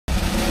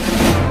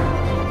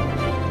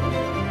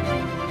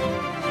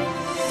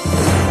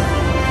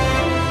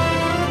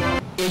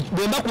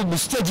bwemba ku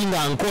stage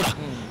nga nkola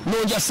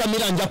nonja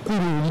samira nja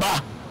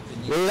kulumba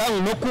era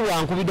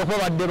nokuwa nkubidde ko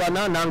badde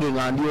bana nange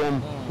nga ndi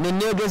omu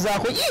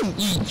nenegezaako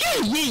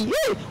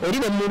oli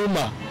ne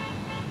muluma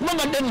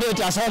mbadde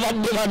ndeeta asaba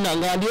badde bana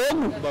nga ndi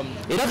omu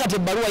era kati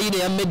ebbaluwa yine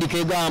ya medical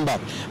egamba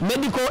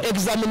medical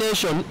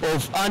examination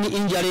of an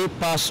injured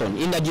person,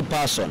 injured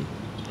person.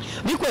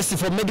 Request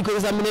for medical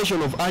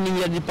examination of an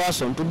injured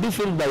person to be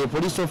filled by a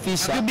police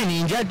officer. Have you been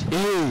injured?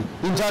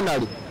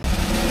 Internally.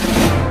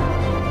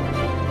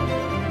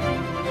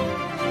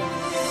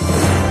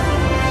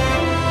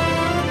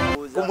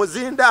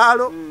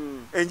 Kumuzindaalo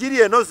enjiri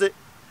enoze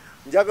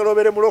njagala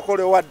obere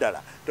mulokole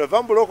waddala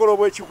tova mulokole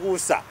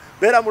obwekikuusa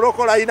beera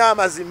mulokole alina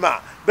amazima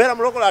beera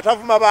mulokole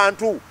atavuma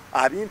bantu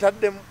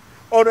abintaddemu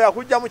ono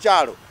yakujja mu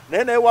kyalo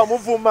naye naye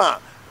wamuvuma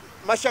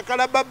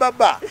mashakala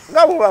bababa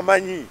nga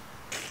bwebamanyi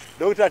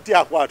Dr. T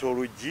akwata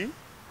oluggi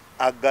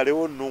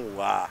aggalewo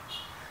Nuwa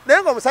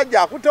naye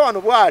ng'omusajja akutte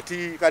wano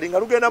bw'ati kati nga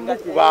lugenda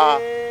mukuba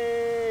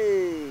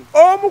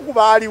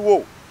omukuba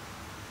aliwo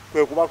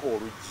kwe kubaka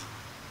oluggi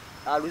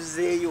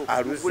aluzeeyo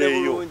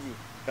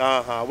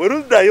bwe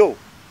luddayo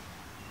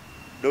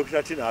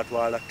Dr. T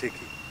n'atwala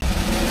teke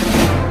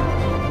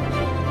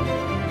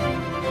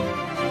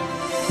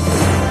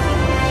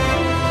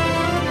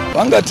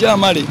Wangati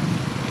Amale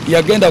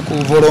yagenda ku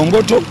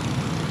Volongoto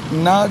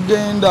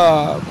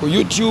nagenda ku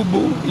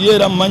YouTube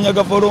yera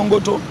mmanyaga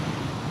Volongoto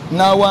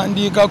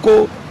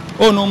nawandikako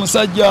ono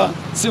omusajja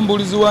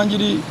simbulizi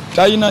wanjiri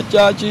talina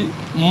kyaki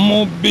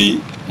mubbi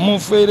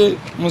mufere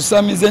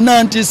musamize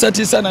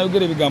nantiisa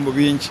nayogera ebigambo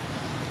bingi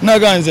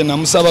naganze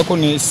namusabako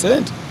ne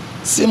sente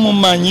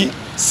simumanyi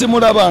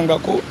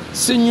simulabangako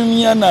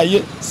sinyumya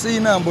naye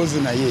sina mbozi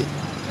naye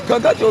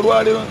kakati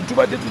olwaleero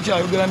tubadde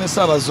tukyayogera ne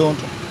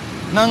Ffe-Sabazonto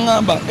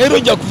nangamba era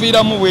ojja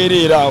kuviiramu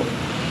bwereera awo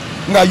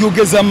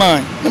ng'ayogeza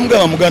maanyi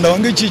nemugamba muganda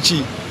wange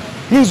kiki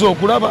nza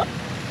okulaba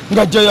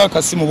ng'ajjayo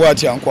akasimu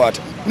bw'ati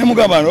ankwata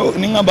nemugamba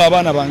nengamba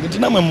abaana bange ti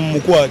namwe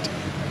mumukwate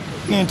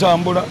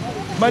nentambula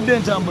badde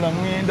ntambula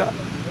ngenda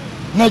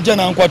najja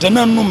nankwata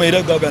nannuma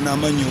era gaga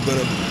n'amanyi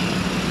ogalaba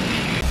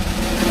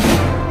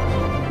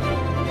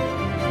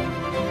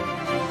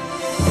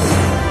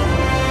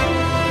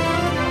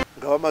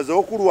nga bamaze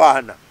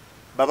okulwana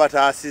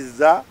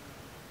babataasizza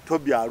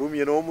Tobi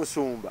alumye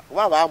n'omusumba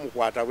oba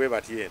baamukwata bwe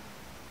batyeno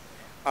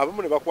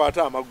abamu ne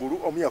bakwata amagulu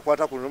omu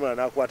yakwata kuno n'omulala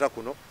n'akwata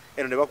kuno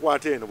eno ne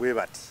bakwata eno bwe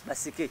bati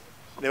basike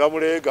ne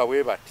bamuleega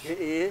bwe bati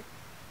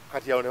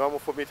kati awo ne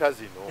bamufumita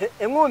zino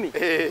eŋŋumi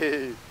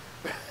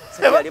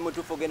ali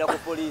mutuufu ogenda ku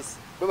poliisi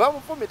bwe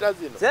bamufumita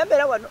zino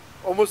sembera wano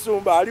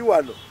omusumba ali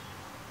wano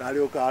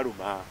n'alyoka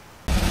aluma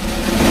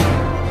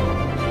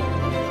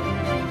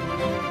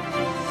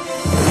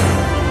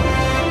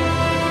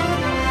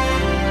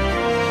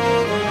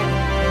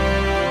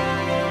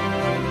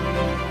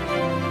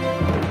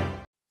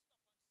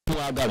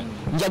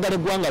njagala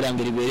eggwanga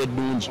lyange libeere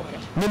eddungi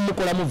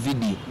nemukolamu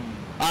vidiyo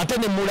ate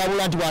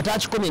nemulabula nti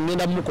bw'ataakikomye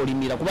ngenda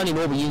mumukolimira kuba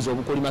nina obuyinza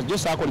obukolima jo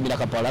saakolimira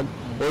kapalaga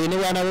oyo ne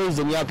bwana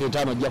weeze emyaka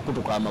 5 ajja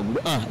kutuka amagulu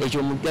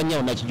ekyo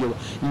muganyawo nakijoba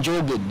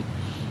njogedde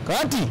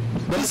kati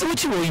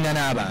bwesibuki bwolina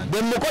n'abantu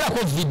bwe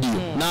mukolako vidiyo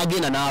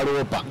n'agenda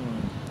n'aloopa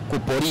ku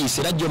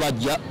poliisi era jjo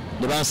bajja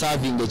ne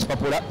bansaavinga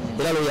ekipapula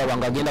era looya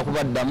wange agenda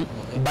kubaddamu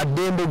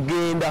baddembe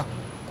genda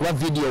kuba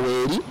vidiyo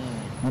weeri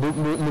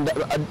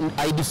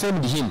I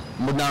defended him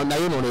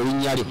naye noono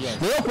erinnya lye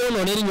naye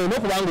okwonoona erinnya olina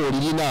okubanga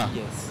olirina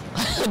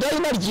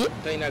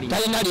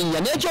talina linnya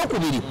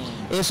n'ekyokubiri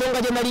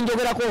ensonga gye nali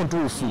njogerako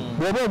ntuufu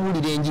bw'oba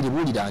obuulira enjiri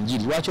buulira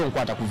njiri lwaki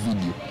onkwata ku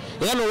vidiyo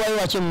era n'owaayo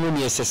waki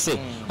ennumi esese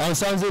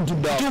ansanze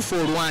ntuddetuufu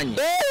olwanyi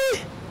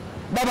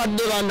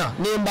babadde bana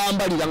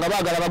nembambalira nga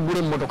baagala baggule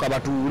emmotoka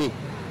batuule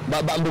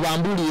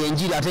bambuulira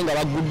enjiri ate nga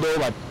bagguddewo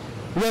bati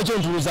lwaki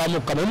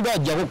ontuluzaamu kamera omuntu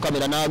ajjako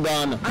kamera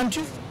n'agaana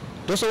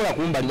tosobola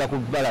kumbalira ku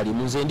bbala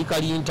limu nze ndi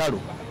kalintalo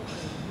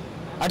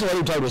ate wali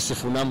lutalo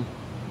lwesifunamu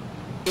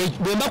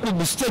bwemba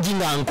ku stage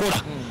nga nkola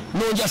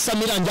nonja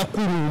samira nja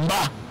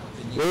kulumba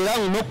era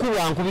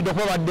nokuwa nkubidde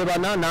ko badde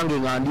bana nange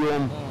nga ndi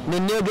omu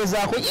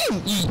nenegezaako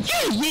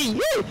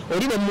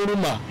oli ne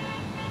muluma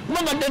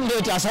mbadde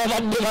ndeeta asaba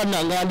badde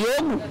bana nga ndi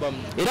omu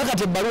era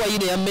kati ebbaluwa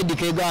yine ya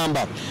medical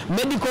egamba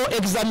medical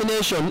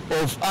examination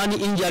of an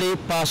injured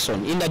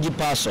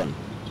person.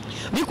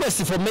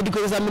 Request for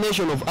medical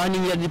examination of an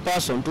injured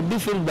person to be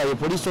filled by a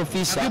police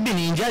officer. Have you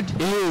been injured?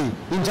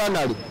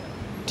 Internally.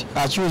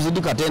 Accused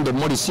Katende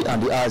Morris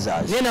and the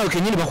others. Nena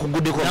okenyini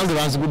bakuguddeko nange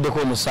banziguddeko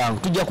omusango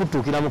tujja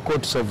kutuukira mu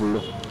court of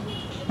law.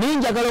 Naye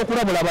njagala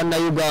okulabula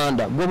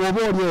bannayuganda gwe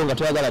bw'oba oliwo nga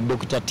toyagala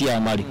Dr. T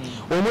Amale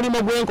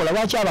omulimu gwenkola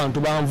lwaki abantu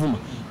banvuma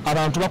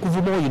abantu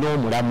bakuvuma olina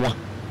omulamwa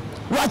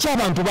lwaki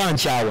abantu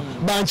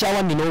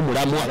bankyawa nina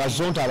omulamwa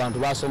Abazonto abantu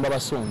basomba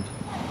basonga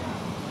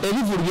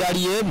ebivulu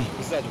byali ebi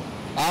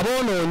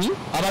aboonoonyi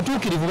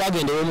abatuukirivu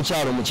bagenda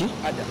ew'omukyalo muki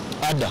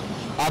adda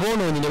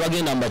aboonoonyi ne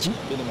bagenda mbaki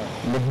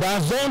mu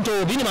Bazonto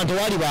binima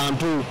tewali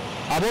bantu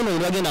aboonoonyi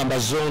ne bagenda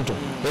mbazonto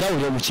era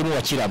buli omukimu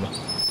wakiraba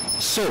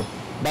so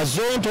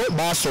Bazonto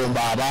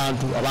basomba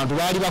abantu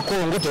baali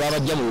bakongo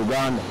tebabajja mu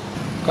Uganda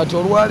kati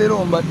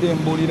olwaleero mbadde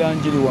mbuulira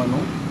njiri wano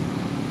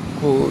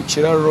ku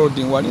Kira Road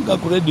walinga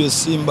ku Radio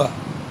Simba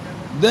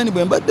then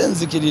bwe mbadde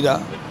nzikirira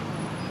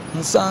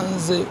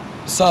nsanze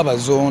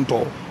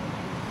Ffe-Sabazonto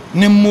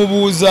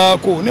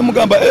nemubuuzaako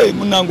nemugamba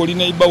munange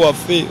olina ibba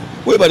waffe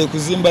webale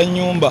kuzimba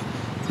nnyumba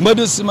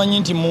mbadde simanyi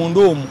nti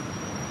munda omwo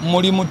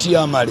mulimu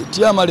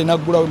Amale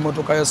naggulawo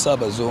emmotoka ya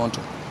Ffe-Sabazonto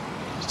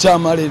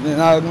Amale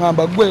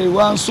nagamba gwe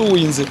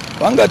wansuuyinze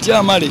wanga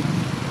Amale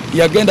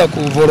yagenda ku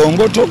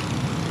Volongoto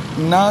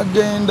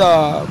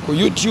nagenda ku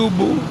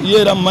YouTube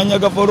yeera mumanya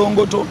ga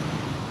Volongoto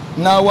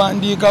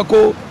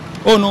nawandiikako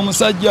ono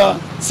omusajja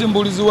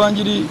simbulizi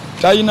wanjiri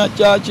talina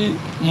kyaki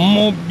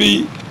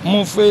mubbi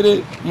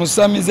mufere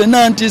musamize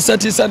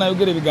nantiisatiisa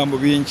nayogera ebigambo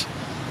bingi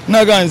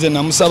naganze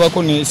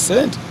namusabako ne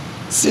sente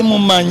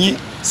simumanyi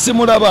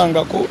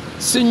simulabangako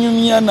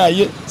sinyumya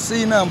naye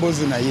siina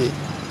mbozi naye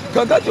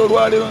kakati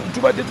olwaleero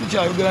tubadde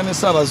tukyayogera ne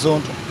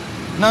Ffe-Sabazonto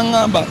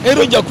naŋŋamba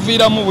era ojja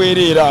kuviiramu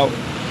bwereera awo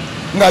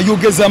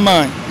ng'ayogeza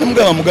maanyi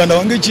nemugamba muganda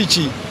wange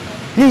kiki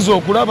nza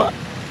okulaba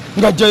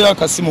ng'ajjayo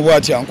akasimu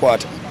bw'ati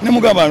ankwata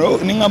nemugamba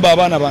neŋŋamba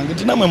abaana bange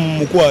nti namwe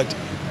mumukwate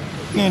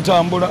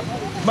nentambula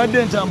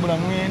badde ntambula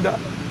ŋŋenda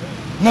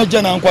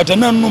najja nankwata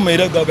nannuma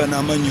era gaga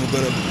n'amannyo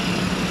ogalaba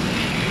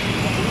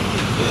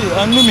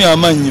annumya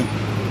amannyo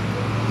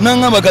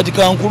naŋŋamba kati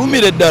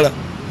kankulumire ddala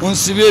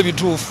onsibe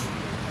ebituufu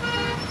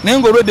naye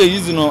ng'olwedde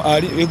yizino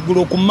ali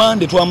eggulo ku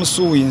Mande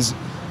twamusuuyinze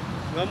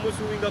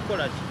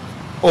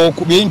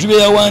bintu bye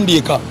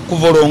yawandiika ku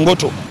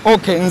Volongoto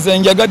nze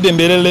njagadde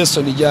mbeere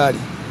lesoni gyali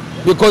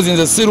because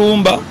nze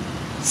sirumba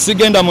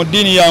sigenda mu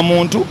ddiini ya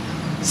muntu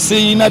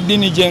siina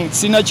ddiini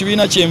siina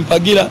kibiina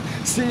kyempagira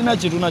siina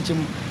kituna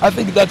kimu. I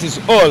think that is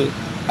all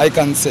I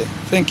can say.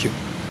 Thank you.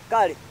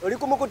 Kale oli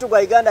ku mukutu gwa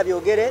Uganda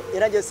byogere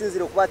era gye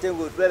sinzira okukwata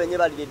engulu twebenye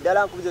balire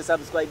ddala nkubize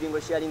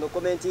subscribing sharing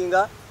commenting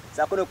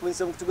sakono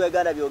kuinso mukutu gwa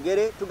Uganda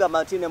byogere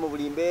tugamba nti ne mu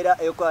buli mbeera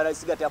eyokola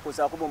sigata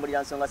yakusa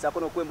kubumulira nsonga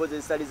sakono kwemboze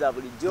zisali za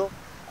bulijjo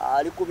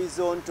ali ku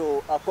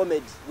Bizonto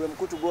comedy gwe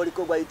mukutu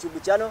gwoliko gwa YouTube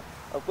channel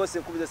of course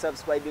nkubize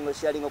subscribing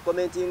sharing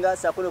commenting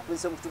sakono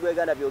kuinso mukutu gwa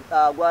Uganda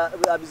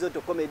gwa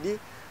Bizonto comedy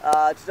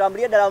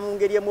tutambulie ddala mu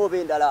ngeri emu oba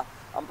endala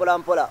ampola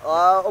ampola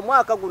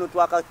omwaka guno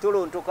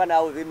twakatolontoka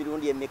naawe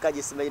b'emirundi emeka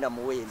gye simanyi na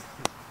muwendo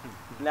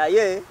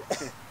naye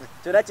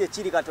kyonna kye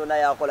kiri Katonda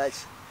yakola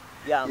ki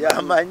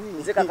yamanyi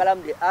nze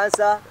Kakalamu the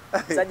answer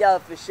sajja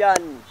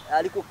fashion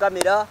ali ku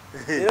kamera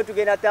leero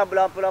tugenda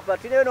tambula mpola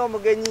tulina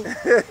n'omugenyi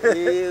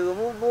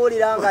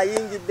omubuulira nga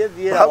ayingidde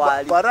viera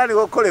waali barani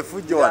okole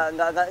fujjo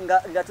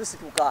nga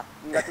tusituka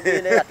nga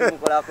tugenda era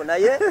tumukolako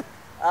naye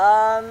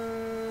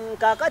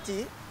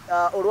kakati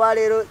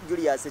olwaleero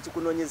Julius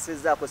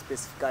ekikunoonyesezaako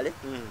specifically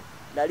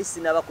nali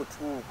sinaba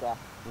kutuuka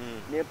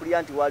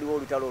nempulira nti waliwo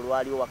olutalo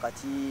olwaliwo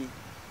wakati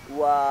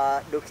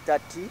wa Dr.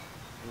 T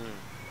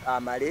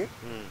Amale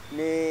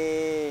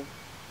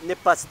ne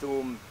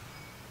Pastor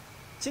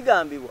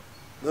kigambibwa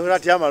Dr.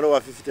 T Amale wa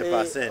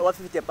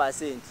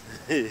 50%.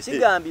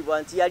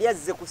 Kigambibwa nti yali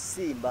azze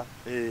kusimba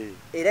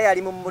era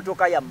yali mu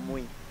mmotoka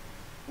yammwe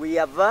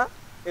weyava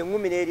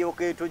engumi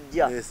n'eryoka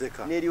etojja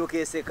n'eryoka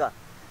eseka.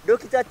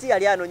 Dr. T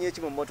yali anonye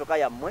eki mu mmotoka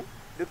yammwe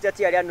Dr.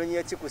 T yali anonye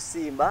eki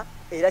kusimba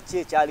era ki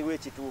ekyaliwo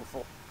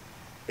ekituufu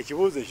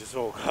ekibuuzo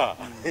ekisooka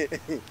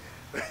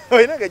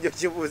oyina ng'ekyo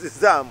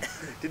kibuuzizaamu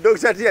ti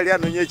Dr. T yali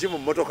anonye eki mu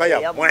mmotoka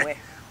yammwe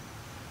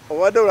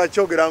obadde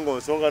olakyogera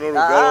ng'onsonga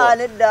n'olugalo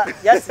nedda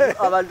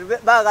abantu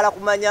baagala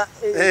kumanya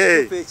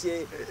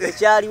ekituufu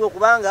ekyaliwo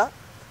kubanga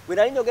bwe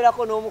nali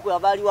njogerako n'omu ku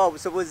abaaliwo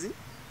obusobozi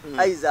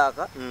Isaac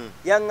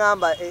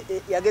yaŋŋamba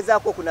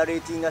yagezaako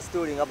okunaratinga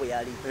story nga bwe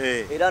yali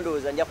era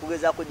ndowooza nja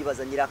kugezaako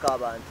gibazanyirako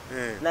abantu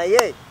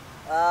naye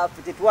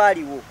ffe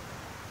tetwaliwo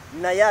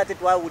naye ate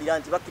twawulira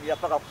nti bakkirira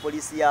paka ku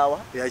poliisi yawa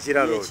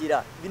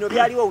yekira bino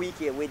byaliwo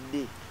wiiki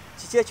ewedde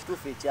kiki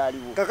ekituufu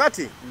ekyaliwo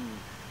kakati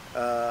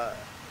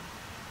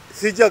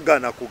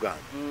sijagana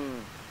kugamba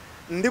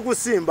ndi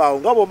kusimba awo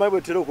nga bw'omanyi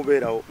bwe tutera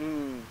okubeerawo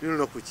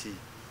lino kuki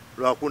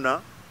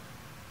lwakuna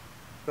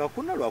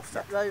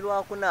lwakusatu lwali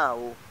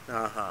lwakunaawo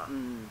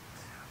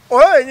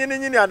oyo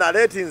yenyini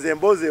analeetinze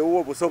emboozi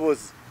ewuwa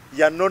obusobozi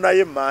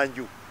yannonayo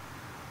emmanju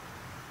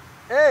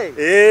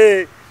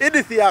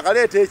Edith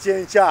yakaleeta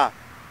ekyenkya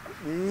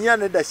nnya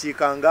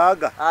n'eddakiika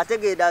ngaaga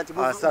ategeera nti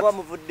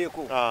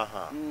muvuddeko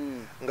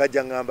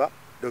ngajja ngamba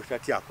Dr.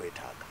 T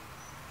akwetaaga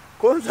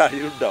konza ali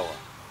luddawa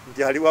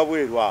nti ali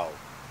wabweru awo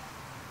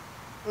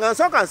nga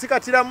nsooka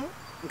nsikatiramu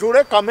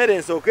ntuule kamera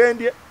ensooka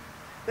endye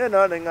naye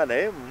nawa nenga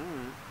naye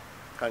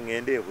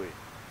kaŋŋende ebwe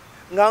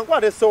nga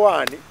nkwata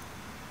essowaani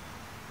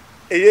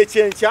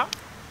ey'ekyenkya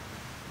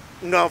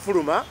nga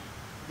nfuluma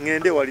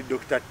ŋŋende wali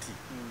Dr. T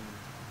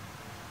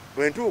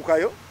bwe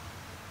ntuukayo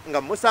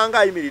nga musanga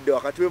ayimiridde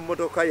wakati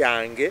w'emmotoka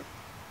yange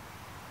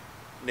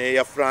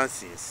n'eya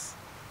Francis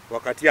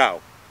wakati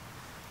awo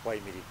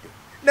wayimiridde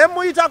ne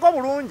muyitako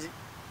bulungi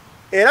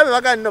era be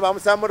bagamba nno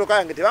bamusanga mmotoka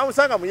yange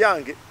tebamusanga mu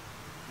yange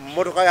mu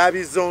mmotoka ya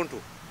Bizonto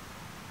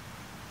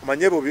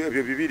omanye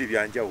ebyo bibiri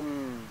byanjawulo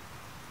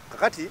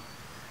kakati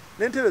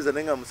nentebeza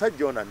nenga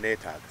musajja ona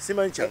neetaaga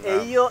simanyi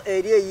kyangamba eyo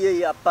eri eyiye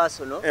ya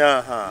personal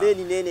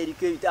then nene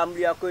eriko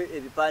ebitambulirako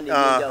ebipande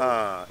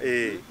ebyenjawulo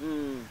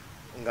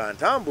nga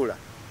ntambula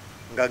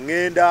nga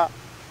ngenda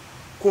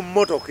ku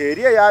mmotoka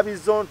eri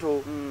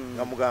ey'Abizonto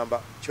nga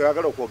mugamba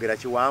kyoyagala okwogera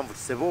kiwanvu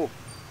kisebo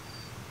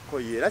ko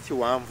yeera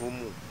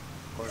kiwanvumu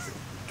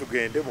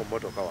tugende mu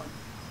mmotoka wano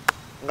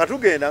nga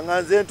tugenda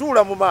nga nze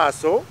ntuula mu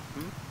maaso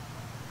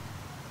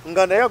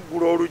nga naye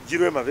aggula oluggi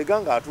lw'emabega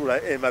ng'atuula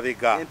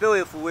emabega empewo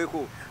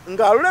efuweko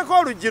ng'aluleko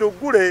oluggi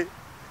luggule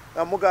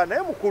nga mugamba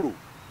naye mukulu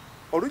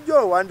oluggi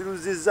olwo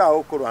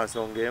wandiruzizzaawo ko lwa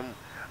nsonga emu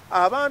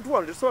abantu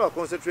wano tetusobola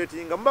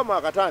concentratinga muba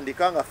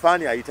mwakatandika nga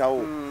faani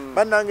ayitawo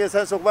bannange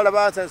ensanisa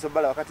okubalaba nsanisa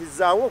okubalaba kati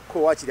zzaawo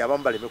ko wakiri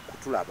abamu baleme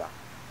kutulaba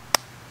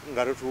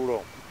nga totuula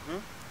omwo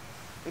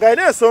nga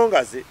alina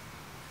ensonga ze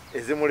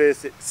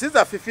ezimuleese si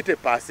za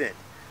 50%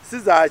 si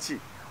zaki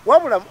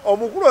wabula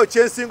omukulu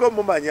okyensinga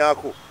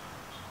omumanyako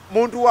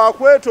muntu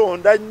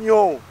wakwetonda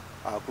nnyo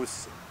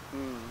akusse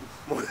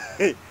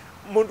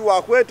muntu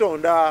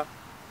wakwetonda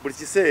buli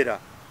kiseera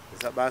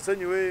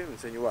bansonyiwe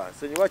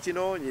nsonyiwa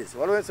kino nyesi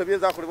waliwo ensobi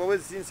ezakolebwa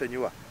bwezi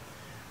nsonyiwa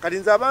kati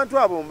nze abantu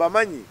abo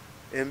mbamanyi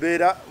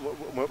embeera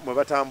mwe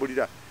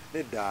batambulira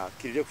nedda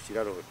kirire ku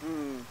kiralo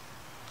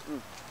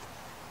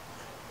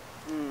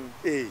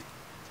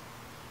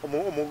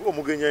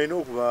omugenyi alina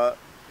okuba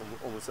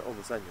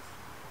omusanyufu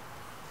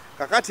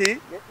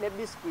kakati ne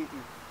biscuit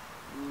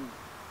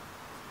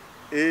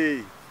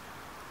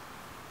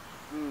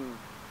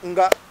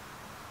nga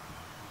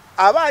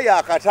aba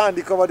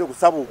yakatandika bade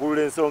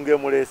okusabuukulula ensonga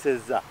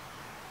emuleesezza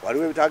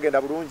waliwo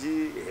ebitagenda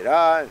bulungi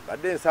era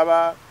mbadde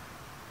nsaba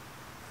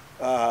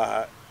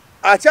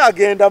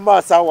akyagenda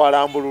maaso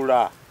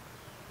awalambulula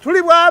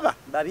tuli bwaba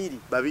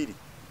babiri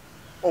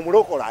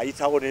omulokola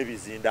ayitawo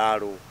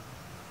n'ebizindaalo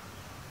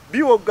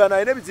biwoggana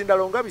alina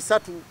ebizindaalo nga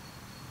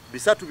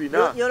bisatu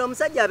bina yono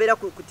omusajja abeera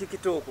ku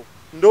TikTok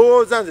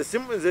ndowooza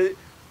nze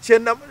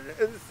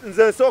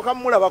nsooka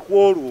mulaba ku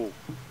olwo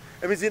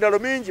emizindalo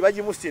mingi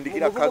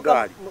bagimusindikira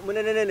kagaali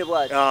munenenene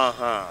bwati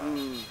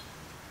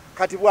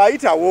kati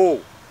bwayitawo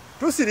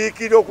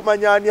tusiriikirira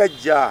okumanya ani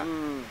ajja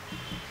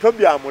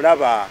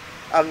tobyamulaba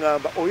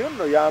aŋŋamba oyo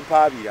nno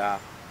yampaabira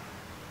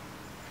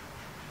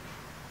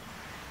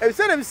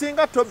ebiseera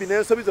ebisinga Tobi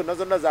n'ensobi zonna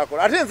zonna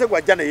zakola ate nze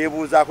gwajja ne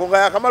yeebuuzaako nga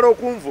yakamala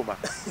okunvuma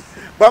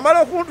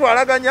bw'amala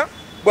okuntwalaganya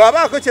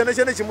bw'abaako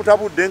kyene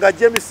kimutabudde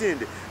ng'ajja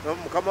emisinde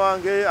mukama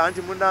wange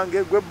anti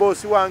munnange gwe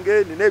boosi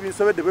wange nina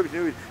ebinsobedde bwe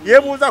bitini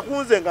yeebuuza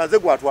ku nze nga nze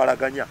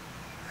gwatwalaganya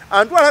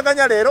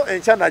antwalaganya leero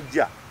enkya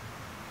najja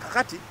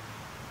kakati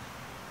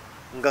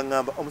nga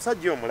ŋŋamba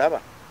omusajja omulaba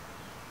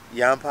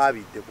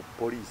yampaabidde ku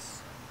poliisi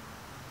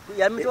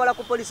yamutwala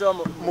ku poliisi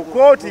mu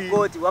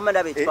kooti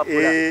wamandaba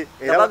ekipapula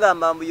nga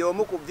bagamba mbu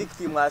y'omu ku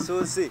victim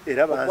asoose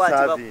era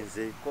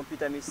bansaavinze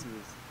computer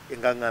misuse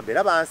nga ŋŋamba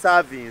era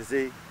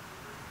bansaavinze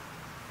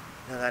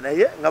nga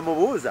naye nga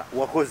mubuuza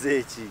wakoze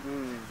eki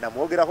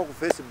namwogerako ku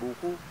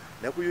Facebook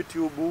ne ku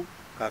YouTube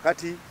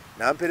kakati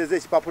nampereza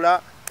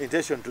ekipapula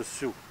intention to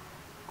sue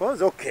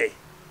konze okay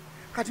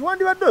kati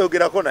wandibadde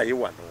oyogerako naye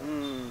wano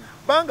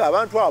banga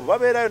abantu abo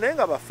babeerayo naye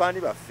nga bafaani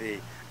baffe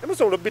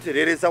nemusobola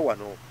obiterereza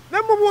wano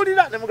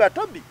nemubuulira nemuga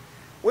Tobi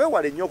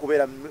weewale nnyo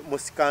okubeera mu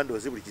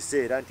sikandozi buli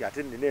kiseera nti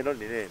ate nina eno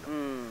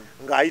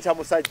ng'ayita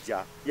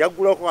musajja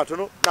yaggulako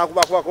katono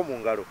n'akubakubako mu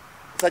ngalo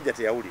musajja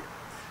teyawulira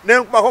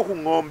nenkubako ku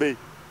ŋŋombe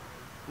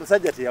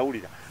musajja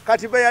teyawulira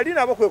kati be yali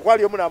nabo kwe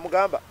kwali omu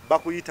n'amugamba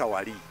bakuyita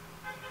wali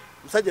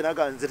musajja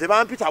naga nze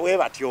tebampita bwe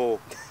batyo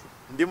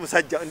ndi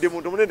musajja ndi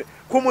muntu munene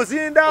ku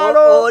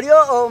muzindaalo olyo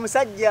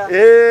omusajja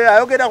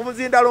ayogera ku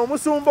muzindaalo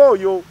omusumba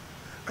oyo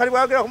kali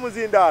bwayogera ku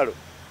muzindaalo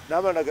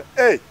n'amanaga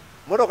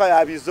motoka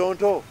ya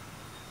Bizonto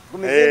ku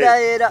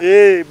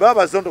muzindaalo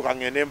baba Zonto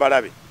kangende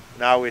mbalabe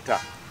n'aweta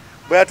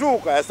bwe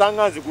yatuuka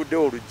yasanga nzigudde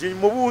oluggi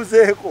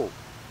mubuuzeeko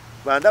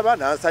bandaba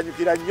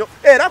nansanyukira nnyo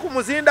era ku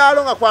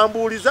muzindaalo nga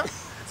kwambuuliza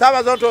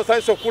Ffe-Sabazonto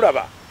osanyusa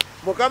okulaba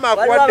mukama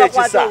akuwadde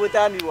ekisa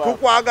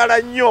tukwagala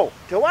nnyo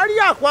tewali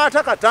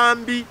akwata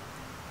katambi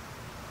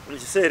mu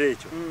kiseera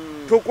ekyo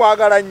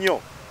tukwagala nnyo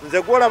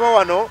nze gwolaba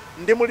wano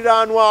ndi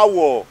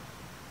muliraanwawo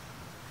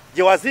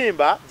gye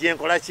wazimba gye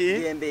nkola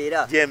ki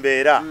gye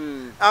mbeera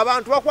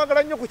abantu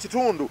bakwagala nnyo ku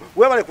kitundu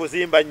weebale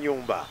kuzimba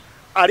nnyumba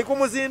ali ku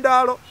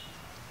muzindaalo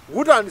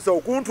gutandise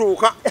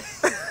okuntuuka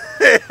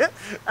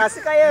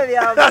asikayo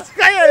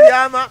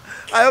ebyama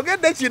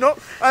ayogedde kino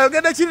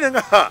ayogedde kiri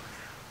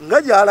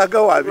nga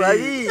gyalaga wabi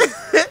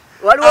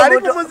ali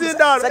ku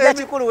muzindaalo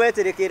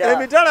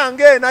emitala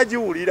ng'ena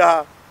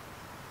giwulira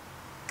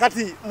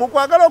kati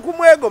mukwagala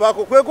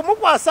okumwegobako kwe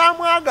kumukwasa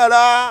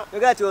amwagala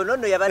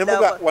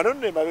wano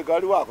nno emabega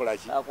waliwo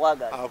akolaki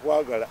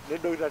akwagala ne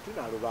Dr.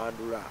 Tina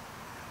Lubandula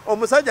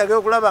omusajja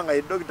geokulaba nga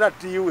ye Dr.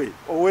 Tiwe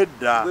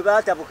owedda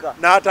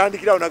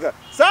n'atandikirawo naga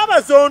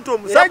Ffe-Sabazonto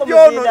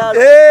omusajja ono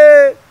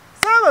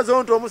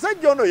Ffe-Sabazonto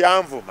omusajja ono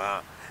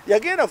yanvuma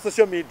yagenda ku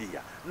social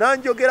media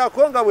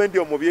nanjogerako nga bwe ndi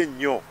omubi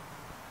ennyo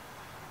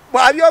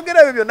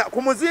bw'abyogera ebyo byonna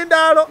ku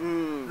muzindaalo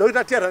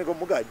Dr. Tiwe atandika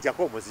omuga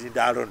ajjako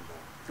omuzindaalo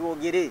nno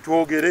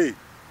twogere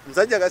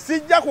musajja ga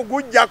sijja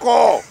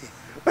kugujjako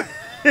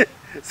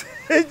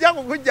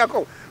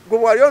gwe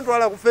bwali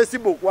ontwala ku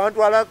Facebook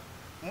wantwala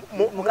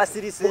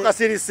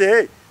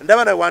mukasirise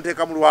ndaba nawe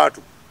wanteeka mu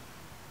lwatu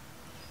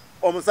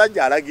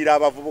omusajja alagira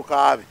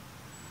abavubuka be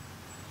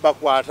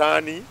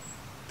bakwatani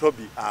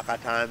Tobi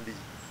akatambi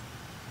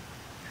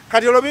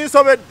kati olwo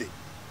binsobedde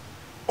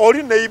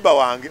oli neiba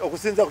wange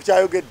okusinza ku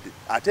kyayogedde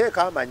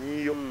ateeka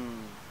amanyiyo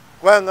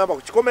kubanga ngamba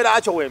ku kikomera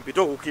akyo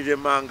wempita okukirira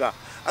emmanga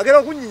agera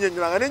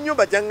okunyinyenyolanga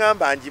n'ennyumba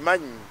gyangamba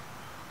ngimanyi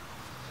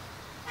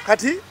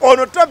kati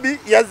ono Tobi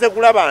yazze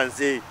kulaba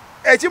nze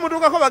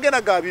ekimutuukako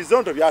bagenda ga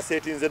bizonto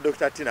byaseetinze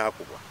Dr. Tina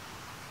akubwa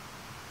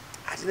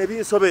ati ne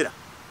binsobera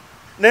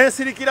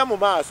nensirikira mu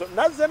maaso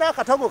nazze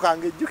n'akatago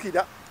kange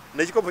ejjukira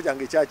n'ekikopo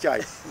kyange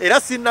ekyakyayi era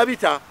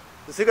sinnabita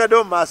nsigadde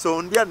mu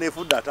maaso ndya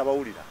neefudde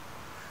atabawulira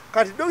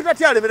kati Dr.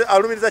 Tina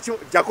alumiriza kimu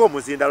jjako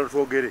omuzindaalo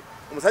twogere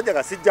omusajja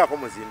gasijjako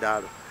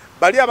muzindaalo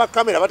bali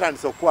abakamera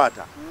batandise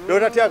okukwata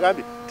Dr. Tina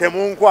agambye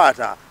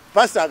temunkwata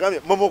pasita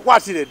agambye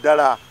mumukwatire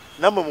eddala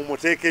nammwe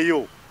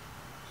mumuteekeyo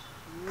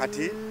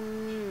kati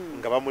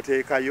nga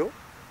bamuteekayo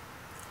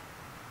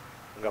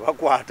nga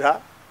bakwata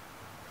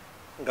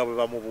nga bwe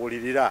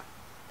bamubuulirira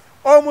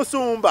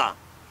omusumba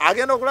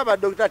agenda okulaba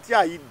Dr. Tina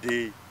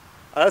ayidde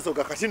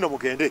alasoka kati nno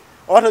mugende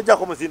oba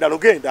tojjako muzindalo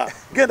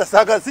genda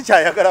saaga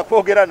sikyayagala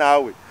kwogera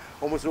naawe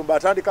omusumba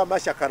atandika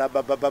mashakala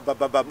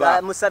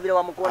musabira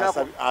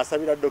wamukoonako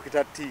asabira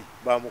Dr. T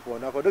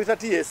bamukoonako Dr.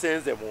 T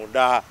yesenze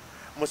munda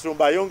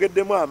musumba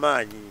ayongeddemu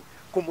amaanyi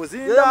ku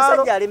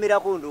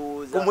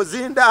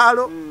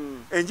muzindaalo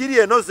enjiri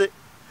enoze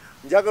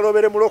njagala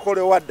obeere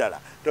mulokole waddala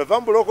tova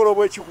mu bulokole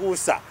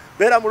obw'ekikuusa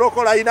beera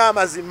mulokole alina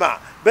amazima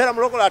beera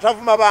mulokole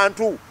atavuma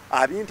bantu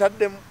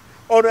abintaddemu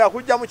ono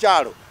yakujja mu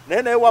kyalo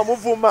naye naye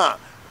wamuvuma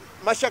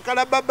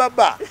mashakala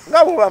bababa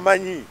nga bwe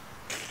bamanyi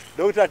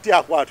Dr. T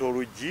akwata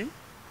oluggi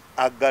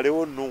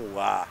aggalewo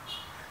Nuwa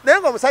naye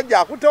ng'omusajja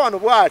akutte wano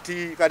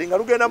bw'ati kati nga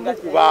lugenda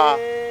mukuba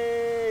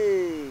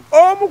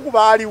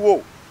omukuba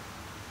aliwo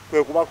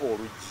kwe kubako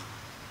oluggi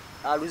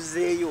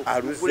aluzeeyo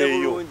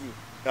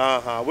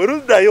bwe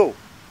luddayo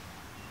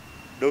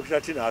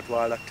Dr. T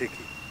n'atwala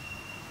tteke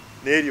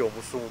n'eri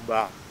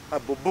omusumba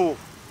abubu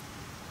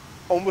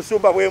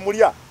omusumba bwe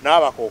mulya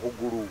n'abaka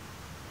okugulu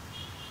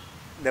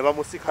ne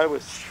bamusikayo bwe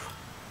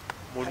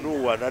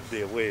munuwa nadda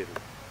ebweru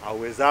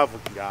awo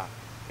ezaavugira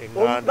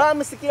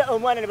bamusikira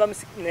omwana ne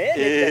bamusikira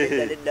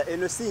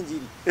eno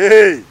sinjiri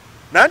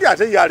nandi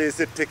ate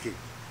yaleese etteke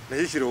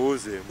naye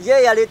kirowoozeemu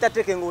ye yaleeta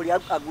tteke ng'oli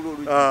agula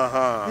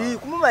oluggi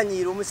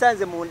kumumanyiira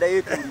omusanze munda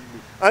yeetulidde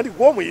anti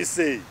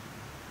gw'omuyise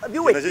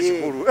biwedde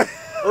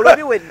olwo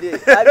biwedde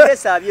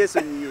abyese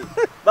abyesonyiye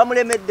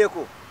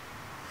bamulemeddeko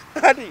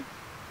kati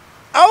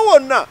awo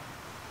wonna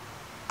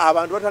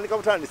abantu batandika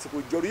butandisi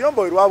kujja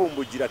oluyombo we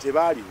lwabumbujjira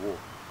tebaaliwo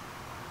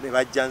ne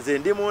bajja nze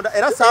ndi munda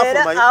era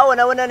saafumanyi awo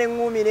nawona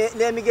n'eŋŋumi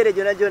n'emigere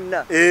gyonna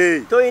gyonna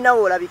tolina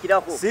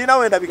woolabikirako siina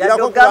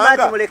wendabikirako kubanga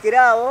nti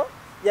mulekeraawo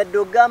yadde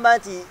okugamba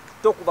nti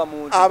tokuba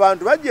muntu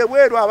abantu bajja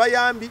ebweru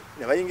abayambi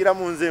ne bayingira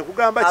mu nze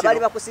nkugamba abali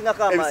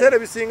bakusingako amaanyi ebiseera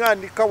ebisinga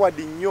ndi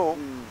kawadi nnyo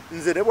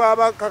nze ne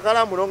bwaba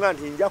kakalaamu nonga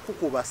nti nja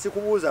kukuba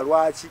sikubuuza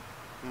lwaki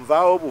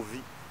nvaawo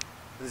buvi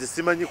nze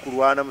simanyi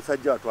kulwana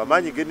musajja watu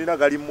amaanyi ge nnina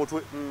gali mu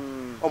mutwe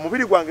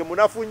omubiri gwange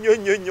munafu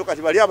nnyo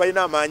kati bali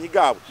abalina amaanyi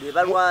gaabwe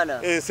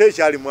ensi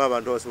ekyalimu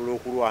abantu abasobola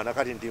okulwana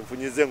kati nti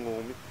nfunyize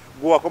eŋŋumi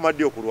gwe wakoma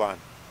ddi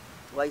okulwana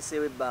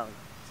wayiseewo ebbanga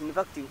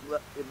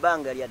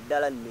ebbanga lya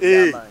ddala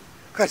nneamaanyi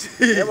kati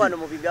wano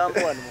mu bigambo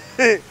wano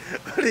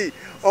kati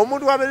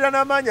omuntu wabeerera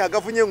n'amaanyi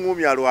agafunye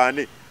eŋŋumi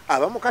alwane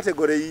aba mu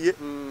kategore yiye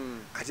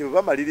kati bwe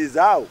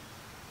bamaliriza awo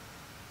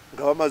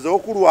nga bamaze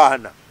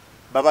okulwana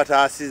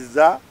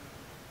babataasizza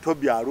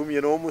Tobi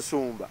alumye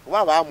n'omusumba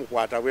oba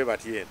baamukwata bwe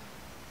batyeno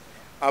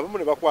abamu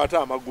ne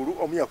bakwata amagulu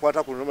omu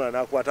yakwata kuno n'omulala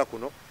n'akwata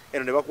kuno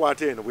eno ne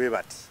bakwata eno bwe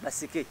bati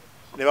basike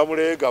ne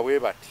bamuleega bwe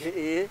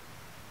bati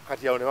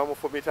kati awo ne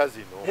bamufumita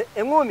zino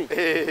eŋŋumi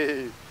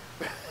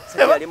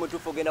yali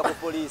mutuufu ogenda ku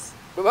poliisi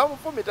bwe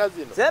bamufumita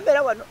zino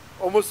sembera wano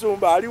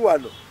omusumba ali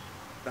wano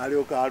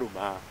n'alyoka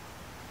aluma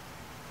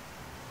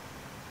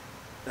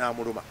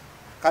n'amuluma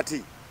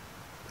kati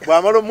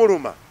bw'amala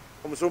omuluma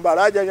omusumba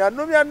alajanya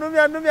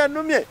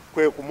annumye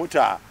kwe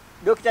kumuta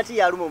Dr. T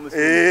yaluma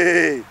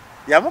omusumba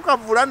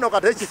yamukavula nno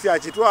kati ekifi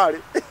akitwale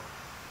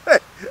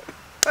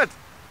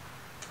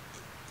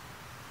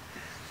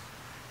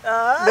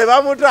ne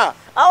bamuta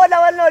awo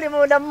nawanna oli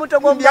munda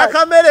mumuto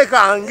ndyakamere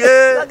kange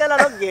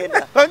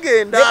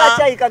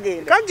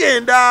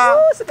kagenda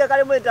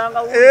sikekalimu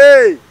etanga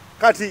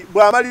kati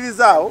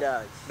bw'amaliriza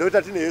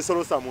Dr. T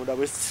neyeesolosa munda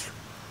bwesi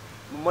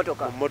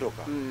mumotooka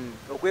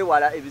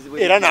okwewala ebizibu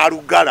era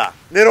n'alugala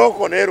ne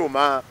rooko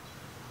neeruma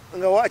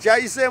nga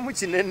wakyayiseemu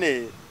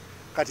kinene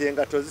kati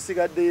engatto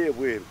zisigaddeyo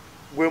ebweru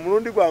gwe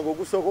mulundi gwange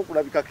ogusooka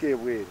okulabikako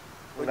ebweru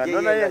nga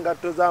nno naye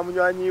engatto za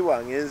munywanyi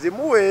wange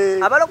nzimuwe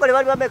abalokole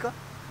bali bameka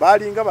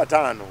baalinga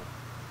 5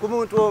 ku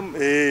muntu omu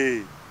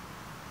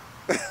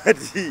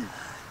kati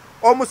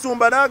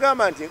omusumba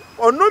n'agamba nti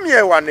onnumye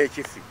ewano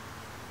ekifi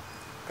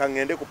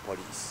kaŋŋende ku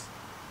poliisi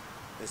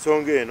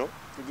ensonga eno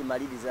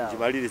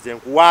ngimalirize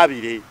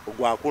nkuwaabire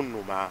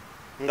ogwakunnuma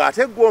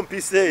ng'ate gwe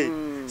ompise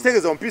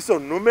kitegeeza ompise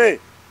onnume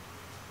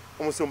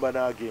omusumba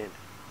n'agenda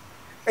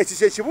ekyo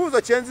kye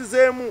kibuuzo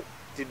kyenzizeemu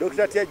ti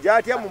Dr. T ajja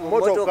atya mu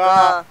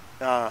mmotoka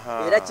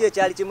era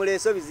kyekyali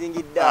kimuleeso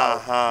bizingiddeawo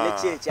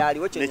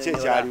nekyekyaliwo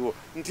nekyekyaliwo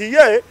nti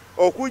ye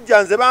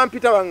okujja nze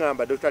bampita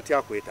baŋŋamba Dr.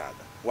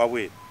 Tyakwetaaga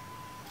wabweru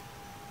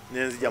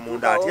nenzija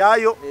munda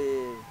atyayo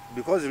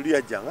because luli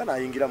yajjanga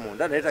nayingira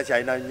munda naye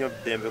takyalina nnyo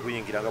ddembe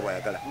kuyingira nga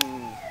bwayagala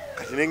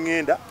kati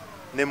neŋŋenda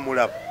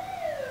nemmulaba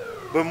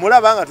bwe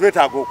mulaba nga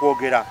twetaaga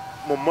okwogera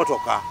mu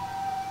mmotoka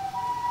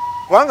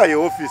kubanga ye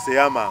ofiisi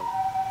ey'amangu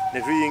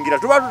ne tuyingira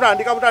tuba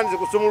tutandika butandisi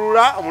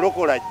kusumulula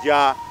omulokola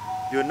ajja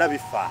byonna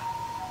bifa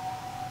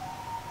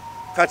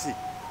kati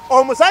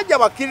omusajja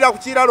bakkirira ku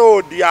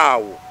kiraloodi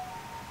awo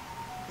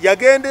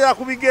yagendera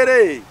ku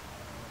bigere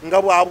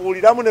nga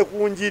bwabuuliramu ne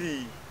ku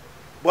njiri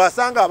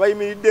bw'asanga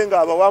abayimiridde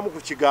ng'abawamu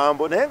ku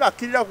kigambo naye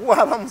ng'akkirira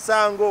kuwaaba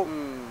musango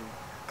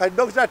kati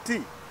Dr.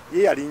 T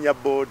ye yalinnya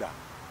booda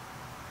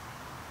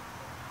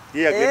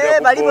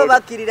balibo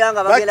bakkirira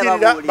nga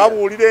bagenda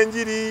babuulira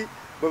enjiri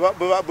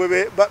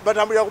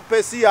batambulira ku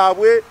peesi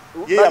yaabwe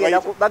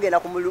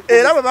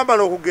era bwe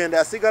bamala okugenda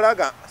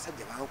yasigalaga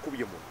asajja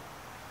bankubye mu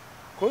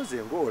koze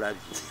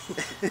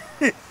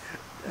ng'olabye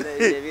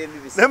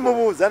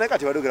nemubuuza naye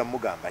kati badogera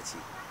mumugamba ki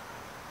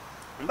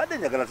mbadde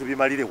njagala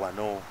tubimalire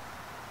wano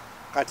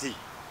kati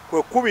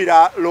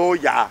kwekubira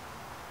looya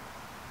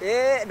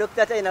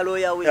Dr. T alina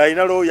looya we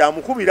alina looya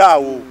amukubira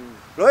awo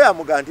looya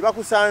amugaa nti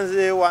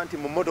bakusanzeewa nti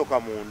mu mmotoka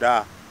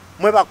munda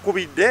mwe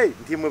bakubidde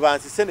nti mwe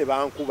bansise ne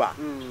bankuba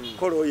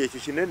ko looya ekyo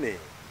kinene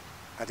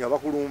kati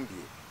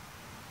abakulumbye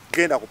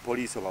genda ku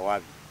poliisi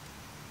obawabi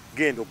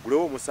genda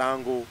oggulewo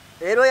omusango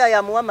looya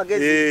yamuwa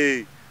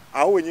amagezi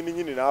awo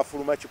wenyininyini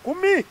n'afuluma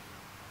 10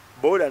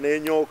 booda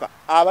n'enyooka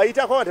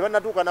abayitako nga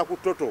tebannatuuka na ku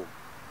toto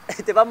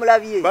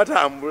tebamulabye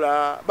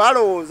batambula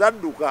balowooza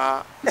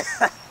adduka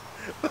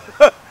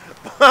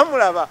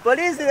bamulaba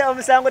poliisi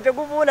omusango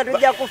teguvuuna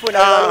tujja kufuna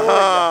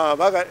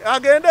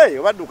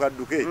agendeyo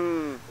badduke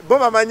bo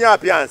bamanyi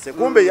apyanse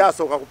kumbe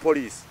yasooka ku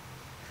poliisi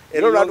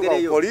era olwadduka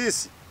ku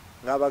poliisi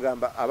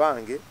ng'abagamba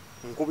abange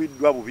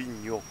nkubiddwa bubi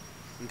nnyo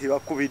nti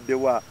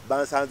bakubiddewa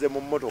bansanze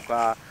mu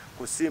mmotoka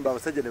kusimba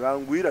abasajja ne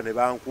bangwira ne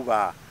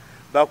bankuba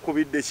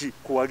bakubidde ki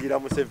kuwagira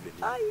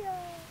Museveni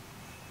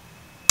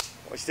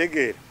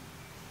okitegeera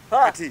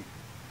kati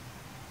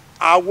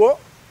awo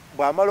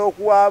bw'amala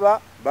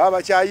okuwaaba baba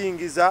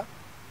bakyayingiza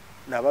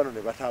nabano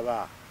ne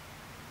bataba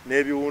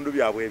n'ebiwundu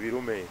byabwe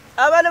ebirume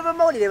abaana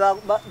b'amawulire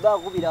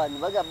bakubira wano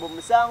bagamba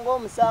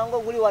omusango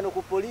guli wano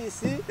ku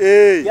poliisi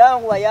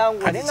yanguwa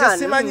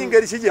simanyi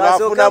ngeri ki gye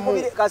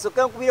bafunamu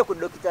kasooke nkubire ku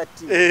Dr.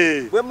 T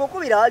bwe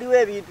mukubira waliwo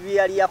ebintu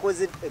byeyali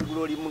yakoze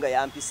eggulo limu nga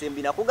yampisa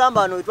embi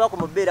nakugamba wano wetwako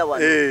mubeera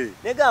wano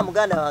negamba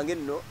muganda wange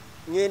nno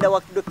ngenda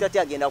wa Dr. T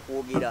agenda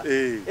kwogera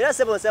era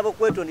sebo nsaba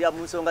okwetondera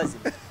mu nsonga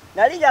zino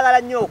nali njagala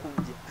nnyo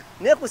okujja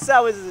naye ku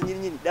ssaawa ezo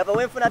zinyinyini daba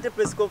wenfuna ate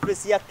press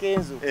conference ya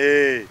Kenzo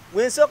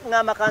wensooka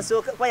ngamba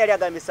kansooke kuba yali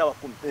agambye essaawa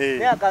 10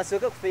 naye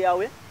akansooke kufe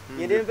yawe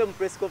ngende nve mu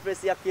press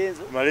conference ya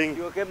Kenzo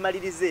ndyoke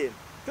mmalirize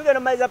tugenda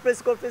mmaliriza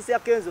press conference ya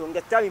Kenzo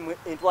nga tami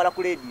entwala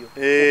ku radio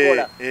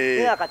okola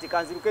naye akati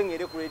kanziruke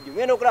ngende ku radio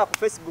ngenda okulaba ku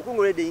Facebook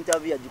ng'olwedde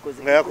interview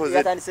yagikoze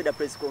yatandise da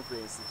press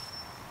conference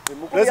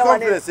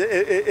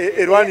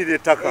erwanira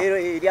ettaka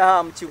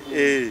eryaha mu kigu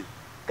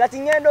kati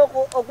ngenda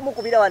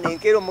okumukubira wano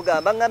enkeera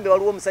omugamba ngambe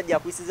waliwo omusajja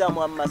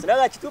akuyisizaamu amaaso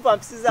naye kituufu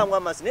ampisizaamu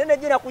amaaso naye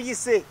negye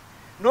nakuyise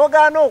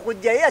n'ogaana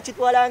okujja ye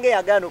akitwalanga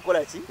eyagaana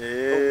okukola ki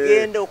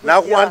ogenda okujja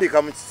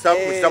n'akuwandiika mu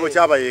kitabo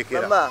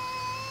ky'abayeekera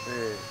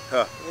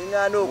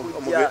eŋŋaana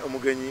okujja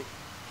omugenyi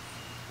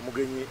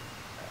omugenyi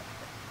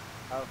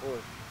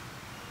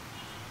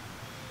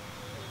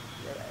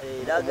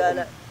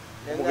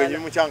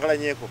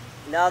mukyankalanyeeko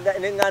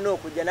neŋŋaana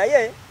okujja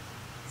naye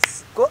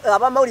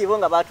abamawulire bo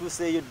nga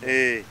batuuseeyo dda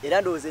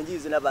era ndowooza enjiri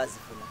zonna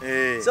bazifuna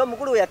so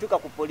omukulu we yatuuka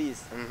ku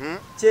poliisi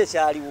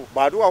kyekyaliwo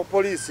bwatuuka ku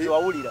poliisi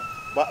tewawulira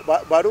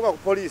bwatuuka ku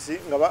poliisi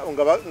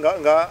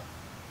nga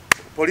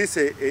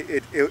poliisi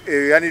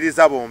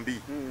eyaniriza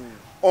bombi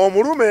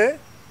omulume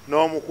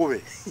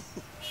n'omukube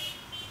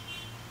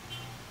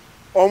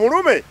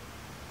omulume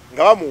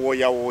nga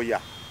bamuwooyawooya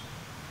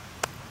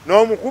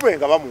n'omukube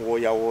nga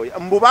bamuwooyawooya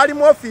mbu baali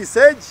mu ofiisi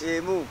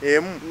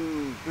emu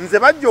nze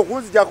bajja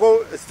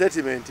okunzijako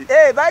statement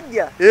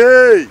bajja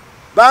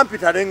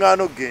bampita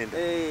neŋŋaana okgenda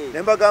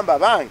ne mbagamba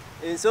bange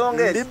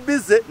ndi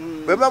bize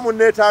bwe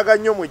bamunneetaaga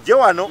nnyo mujje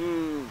wano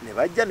ne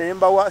bajja ne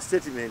mbawa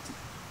statement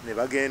ne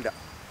bagenda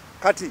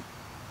kati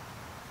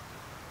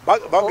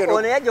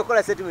ono yajja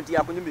okukola statement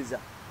yakunyumiza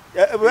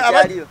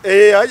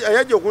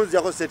yajja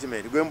okunzijako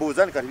statement gwe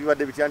mbuuza ni kati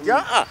bibadde bitya nti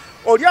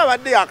oli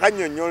abadde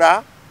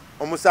yakannyonnyola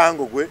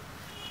omusango gwe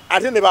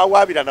ate ne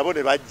bawaabira nabo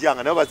ne bajja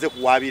nga nabo bazze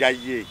kuwaabira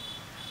ye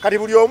kati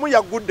buli omu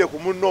yaggudde ku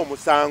munno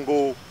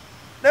omusango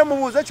naye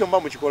mubuuze kyomba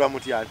mukikola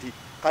mutya nti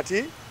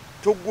kati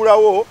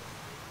tuggulawo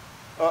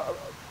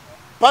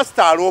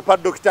pasita aloopa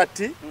Dr.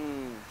 T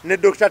ne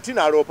Dr. T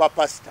n'aloopa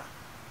pasita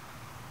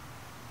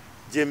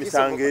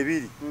gy'emisango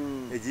ebiri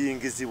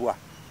egiyingizibwa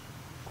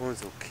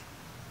kunzoke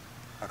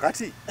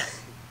akati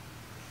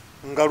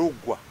nga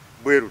luggwa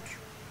bwe rutyo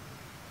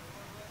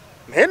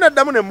naye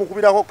naddamu ne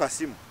mukubirako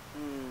kasimu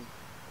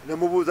ne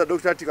mubuuza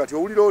Dr. T kati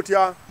owulira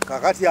otya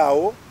kakati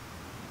awo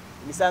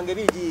misango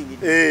ebiri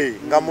giyingidde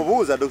nga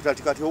mubuuza dokita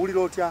tikati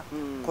owulira otya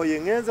ko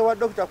yengenze wa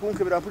dokita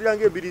kunkebera mpulira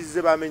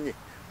ng'ebirizize bamenye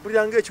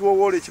mpulira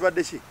ng'ekiwoowoolo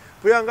ekibadde ki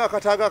mpulira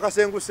ng'akataaga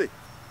akasenguse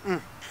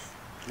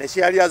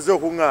nekyeyali azze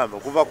okuŋŋamba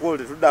okuva ku olwo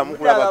tetuddamu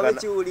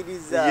kulabagana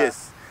yes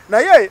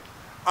naye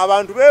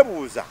abantu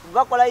beebuuza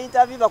bakola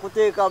interview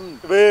bakuteekamu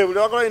buli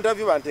bakola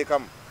interview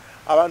banteekamu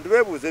abantu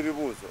beebuuza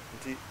ebibuuzo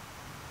nti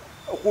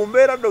ku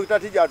mbeera dokita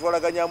ti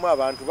gyatwalaganyamu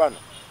abantu bano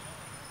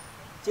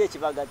ki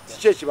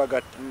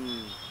ekibagatta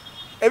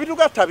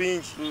ebitugatta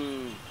bingi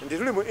nti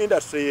tuli mu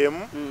industry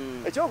yemu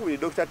ekyokubiri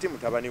dokita ti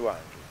mutabani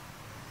wange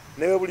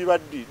newe buli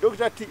baddi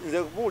dokita ti nze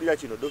kubuulira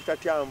kino dokita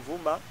ti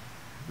anvuma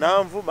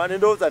nanvuma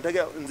nendowooza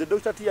nze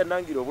dokita ti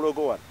yanangira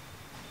obulogo wano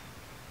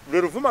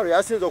lwe luvuma lwe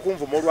yasinza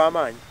okunvuma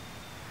olw'amaanyi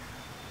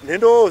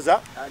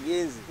nendowooza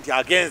nti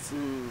agenzi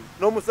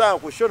n'omusawo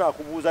ku sho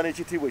nakubuuza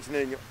n'ekitiibwa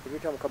ekinene nnyo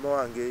ebita mukama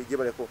wange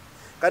gyebaleko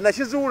kati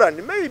nakizuula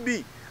nti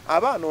maybe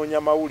aba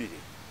anoonya mawulire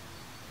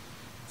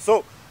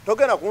so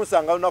togenda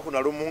kunsanga lunaku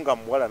nalumu nga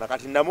muwala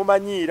nakati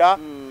namumanyiira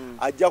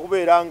ajja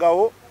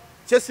kubeerangawo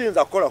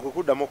kyesinza kukola kwe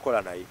kuddamu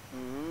okukola naye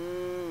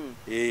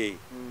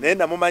naye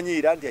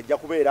namumanyiira nti ajja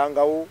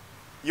kubeerangawo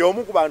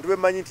y'omu ku bantu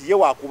bemanyi nti ye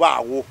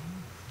waakubaawo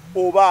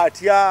oba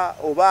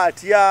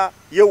atya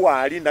ye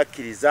waali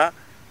nakkiriza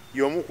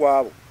y'omu ku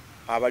abo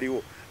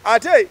abaliwo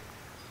ate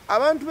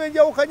abantu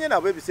benjawukanye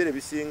nabo ebiseera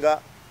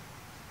ebisinga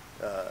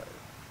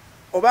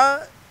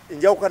oba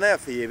enjawukana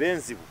yaffe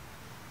yebenzibu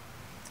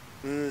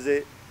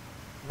nze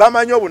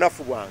bamanyi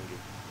obunafu bwange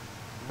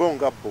bo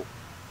nga bo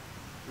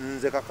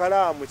nze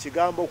kakalaamu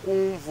kigambo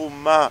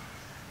kunvuma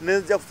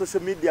nenzija ku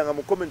social media nga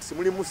mu comments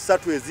mulimu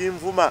 3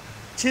 ezinvuma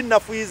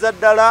kinnafuyiza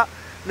ddala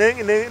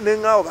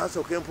neŋŋaawo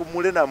bansooka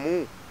empumule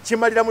namu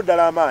kimaliramu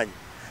ddala amaanyi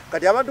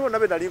kati abantu bonna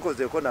be nali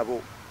nkozeeko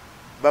nabo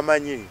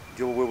bamanyi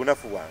nti obwo bwe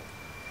bunafu bwange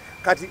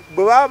kati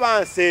bwe baba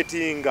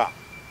banseetinga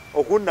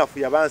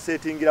okunnafuya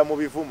banseetingira mu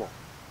bivumo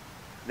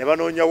ne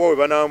banoonyawo we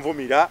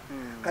bananvumira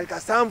kati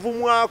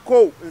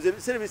kasanvumwako nze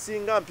ebiseera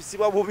bisinga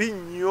mpisibwa bubi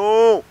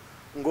nnyo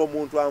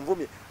ng'omuntu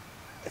anvumye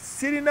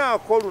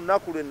sirinaako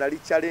olunaku lwe nali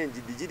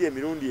challenge digiri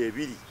emirundi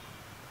 2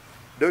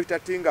 dokita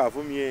tinga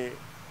avumye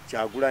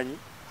Kyagulanyi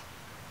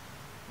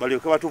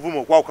balyoke batuvuma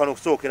okwawukana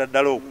okusookera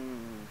ddala okwo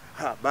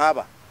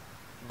baaba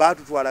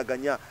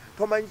batutwalaganya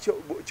tomanyi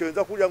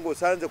kyoyinza kuwulira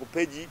ng'osanze ku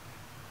peji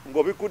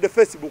ng'obikudde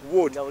Facebook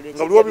bwoti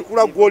nga buli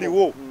obikula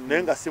gw'oliwo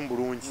naye nga si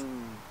bulungi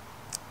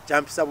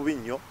kyampisa bubi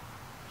nnyo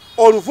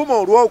oluvuma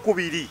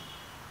olwokubiri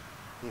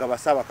nga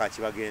basaba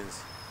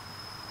kakibagenzi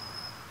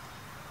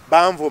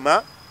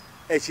banvuma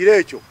ekiro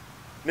ekyo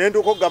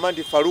nenduka okugamba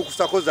nti Faruku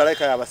Sakoza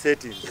like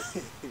yabasetinze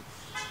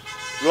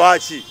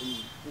Lwaki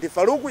nti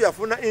Faruku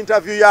yafuna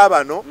interview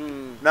y'abano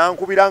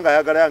nankubira nga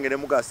ayagala yange ne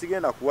muga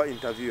sigenda kuwa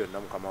interview yonna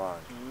mukama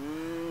wange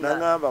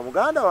nangamba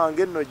muganda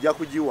wange nno ojja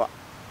kugiwa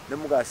ne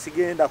muga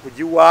sigenda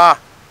kugiwa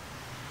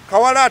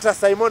Kawalata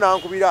Simon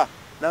ankubira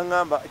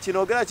nangamba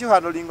kinogera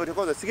kihano lingo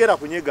tekoza sigenda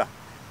kunyega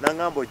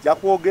nangamba ojja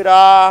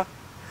kwogera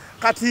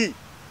kati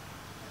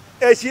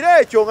ekiro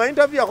ekyo nga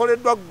interview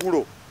yakoleddwa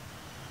ggulo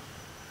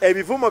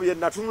ebivumo bye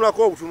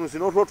natunulako obutunuzi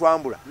n'otwo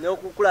twambula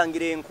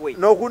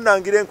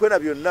n'okunnangira enkwe na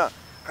byonna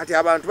kati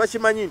abantu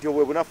bakimanyi nti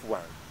obwe bunafu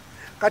bwange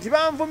kati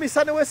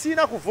banvumisa ne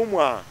wesiina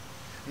kuvumwa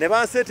ne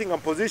bansetinga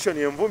mu position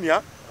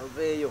envumya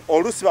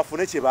olusi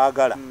bafune kye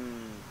baagala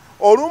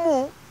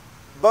olumu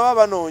baba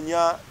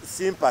banoonya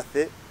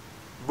sympathy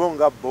bo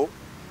nga bo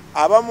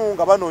abamu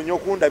nga banoonya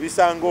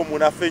okundabisa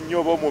ng'omunafu ennyo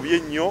oba omubi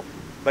ennyo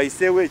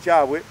bayiseewo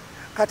ekyabwe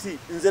kati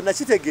nze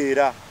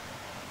nakitegeera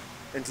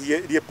nti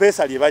lye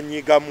peesa lye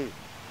banyigamu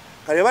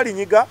kale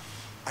balinyiga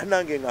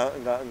anange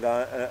nga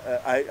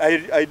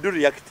I do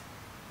react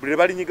buli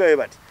balinyiga we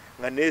bati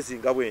nga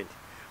nezinga bwendi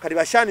kati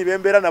bashani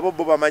bembeera nabo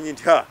bo bamanyi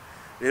nti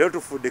leero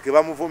tufudde ke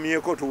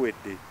bamuvumyeko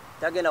tuwedde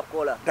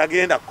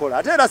tagenda kukola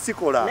ate era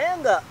sikola naye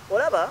nga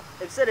olaba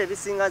ebiseera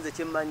ebisinga nze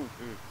kyemmanyi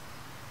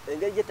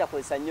engeri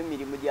gyetakozesa nnyo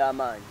mirimu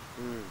gy'amaanyi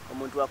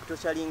omuntu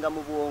wakutoshalinga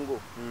mu bwongo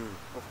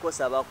of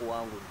course aba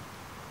akuwangula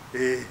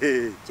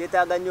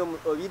kyetaaga nnyo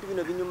ebintu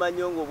bino binyuma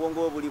nnyo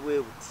ng'obwongo buli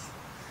bwe buti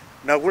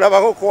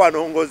nakulabako ko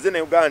wano ngoze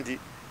ne uga nti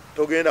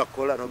togenda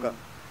kukola noga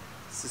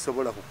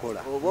sisobola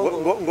kukola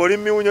ng'oli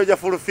miwunyo gya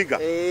full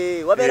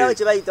figure wabeerawo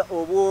kye bayita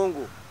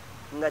obwongo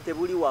nga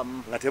tebuli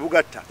wamu nga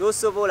tebugatta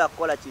tosobola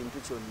kukola kintu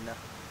kyonna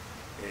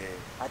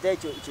ate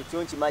ekyo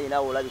kyonkimanyi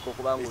naawe olabika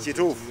okubanga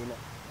ekituufu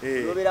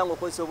obeera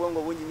ng'okozesa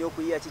obwongo bungi nnyo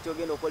okuyiya ki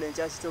kyogenda okukola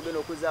enkyasi kyogenda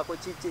okuzaako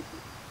kiki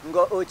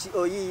nga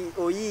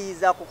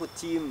oyiyizaako ku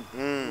ttiimu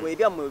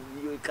ebyammwe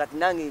kati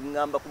nange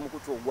ngamba ku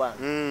mukutu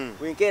ogwange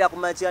wenkeera ku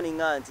makyani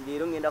nga nti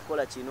leero ngenda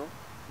kukola kino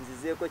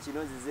nzizeeko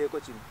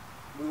kino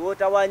buli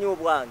wootawanya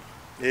obwange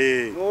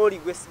n'oli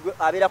gwe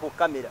abeera ku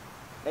kamera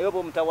naye oba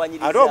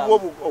omutawanyiriza ate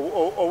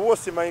oba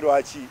osimanyi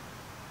lwaki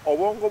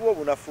obwongo bwo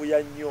obunafuya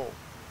nnyo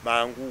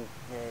mangu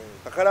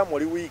Kakalamu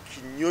oli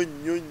wiiki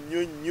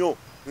nnyo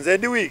nze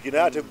ndi wiiki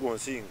naye ate gwe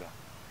onsinga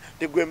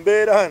tegwe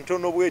mbeera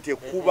ntono bweti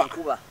ekuba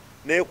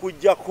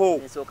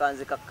nekujjako nsooka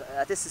nze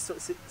ate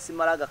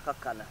simala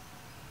gakakkana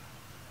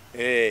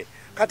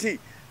kati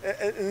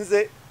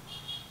nze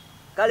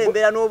kale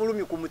mbeera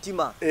n'obulumi ku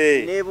mutima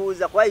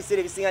neebuuza kuba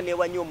ebiseera ebisinga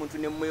neewa nnyo omuntu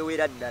ne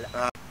mmwewera ddala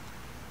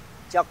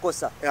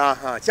kyakkosa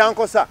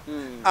kyankosa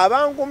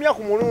abangumya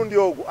ku mulundi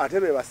ogwo ate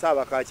be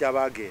basaabakaaki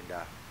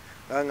abagenda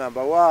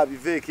baŋŋamba wa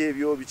biveeko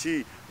ebyo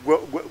biki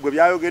gwe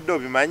byayogedde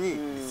obimanyi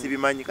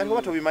sibimanyi kati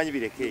oba tobimanyi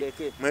bireke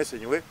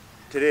mwesonyiwe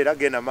tereera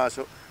genda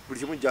maaso buli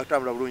kimu jja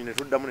kutambula bulungi ne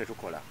tuddamu ne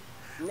tukola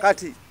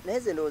kati naye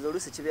ze ndowooza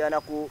oluusi kibeera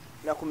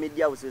naku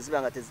media house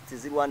ziba nga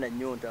tezirwana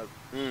nnyo ntalo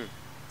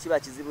kiba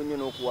kizibu nnyo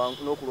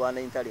n'okulwana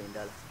entalo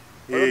endala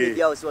olwo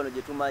media house wano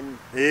gye tumanyi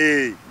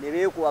ne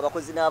beekuwa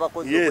abakozi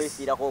n'abakozi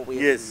okwefiirako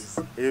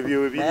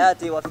obwefiirizi naye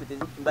ate ewaffe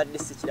mbadde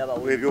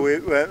sikirabawo ebyo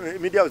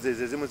media house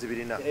ezo ezimu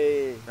zibirina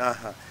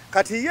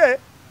kati ye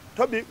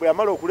Tobi bwe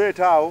yamala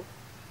okuleeta awo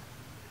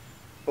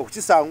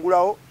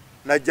okukisangulawo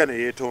najja ne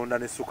yeetonda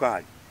ne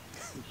sukaali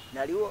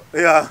naliwo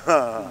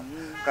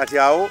kati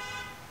awo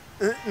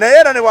naye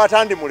era ne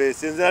bw'atandi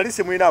muleese nze nali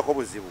simulinaako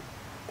buzibu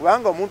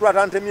kubanga omuntu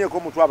atantemyeko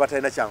omutwe aba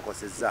talina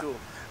kyankosezza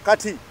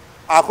kati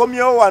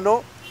akomyewo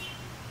wano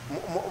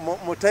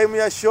mu tayimu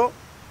ya show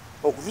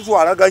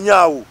okututwalaganya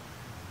awo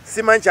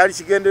simanyi kyali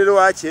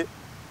kigendererwa kye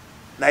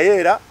naye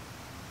era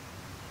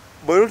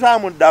bwe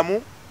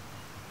lutamuddamu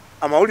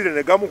amawulire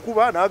ne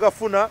gamukuba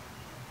n'agafuna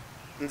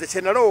nze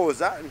kye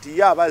nalowooza nti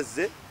ye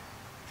abazze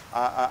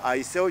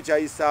ayiseewo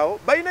kyayisaawo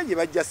balina gye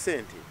bajja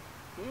ssente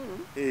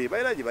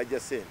balina gye bajja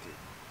ssente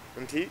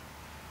nti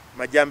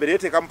Majjambere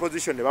yeteeka mu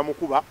position ne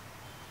bamukuba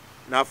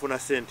n'afuna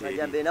ssente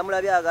Majjambere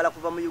namulabye ayagala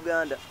kuva mu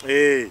Uganda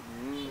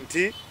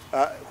nti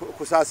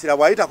kusaasira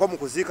bw'ayitako mu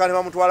kuziika ne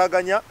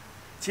bamutwalaganya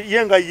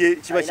ye nga ye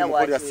kiba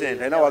kimukolera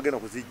ssente alina wagenda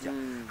okuzijja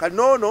kati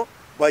noono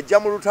bw'ajja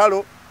mu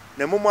lutalo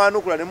ne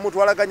mumwanukula ne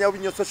mumutwalaganya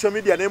binyo social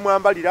media ne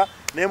mwambalira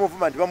ne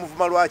muvuma nti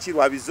bamuvuma Lwaki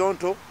lwa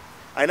bizonto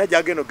alina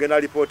gy'agenda okugenda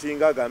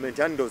reportinga agambe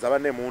nti andowooza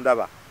banne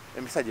mundaba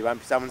empisa gye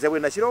bampisaamu nze bwe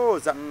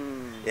nakirowooza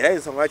era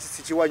ensonga lwaki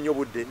sikiwa nnyo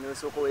budde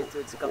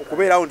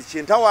okubeerawo nti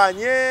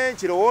kintawaanye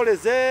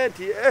kirowooleze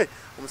nti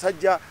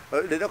omusajja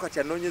leero kati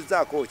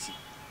anoonyezaako ki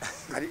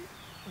kati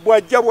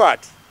bw'ajja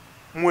bw'ati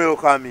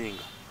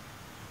mweyokaminga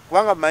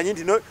kubanga mmanyi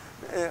nti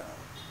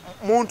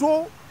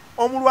muntu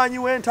omulwanyi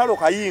w'entalo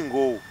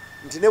kayingo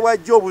nti ne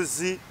bw'ajja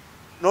obuzi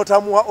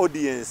n'otamuwa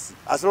audience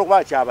asobola okuba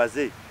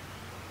akyabaze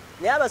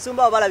naye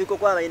abasumba abo balabika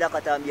okuba balina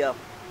akatambi ako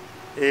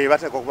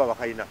bateeka okuba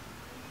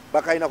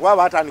bakayina kuba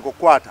baatandika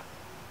okukwata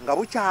nga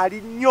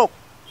bukyali nnyo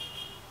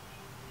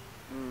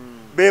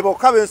be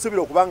bokka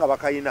bensubira okuba nga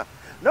bakayina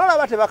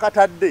n'olaba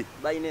tebakatadde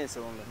balina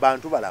ensonga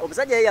bantu balaba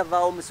omusajja ye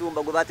yavaawo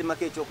Musumba gwe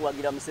baatemako ekyokuba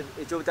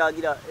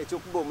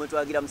omuntu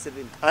awagira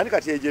Museveni ani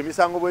kati egyo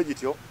emisango bwe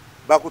gityo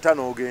bakuta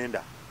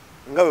n'ogenda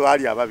nga bwe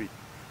baali ababiri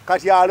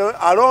kati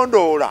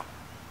alondoola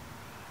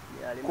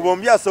ku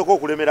bombi asooka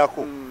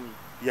okulemerako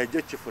yajja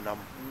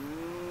okkifunamu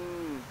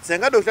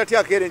senga Dr.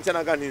 Tiakeere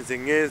nkyanaga nti nze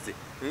ŋŋenze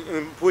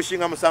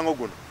mpushinga musango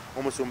guno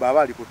Omusumba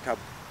aba ali ku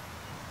ttabu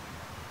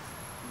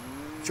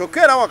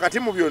kyokka era wakati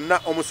mu byonna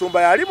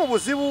Omusumba yali mu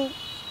buzibu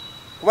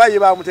kuba ye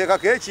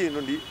bamuteekako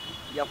ekintu ndi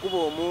yakuba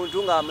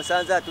omuntu nga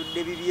amusanze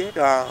atudde bibye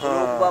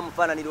n'okuba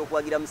amufaananira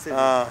okuwagira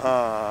Museveni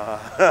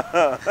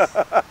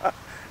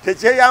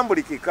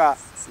tekyeyambulikika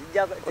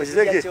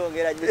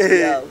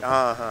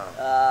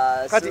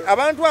kati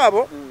abantu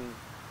abo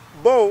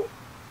bo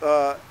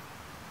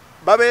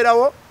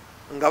babeerawo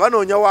nga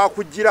banoonya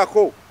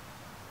wakugirako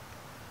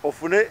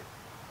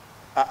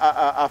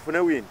afune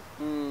wini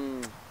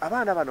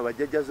abaana bano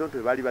bajjajja zonto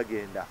bwe baali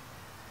bagenda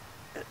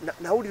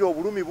nawulira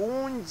obulumi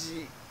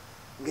bungi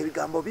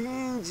ng'ebigambo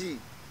bingi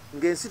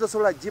ng'ensi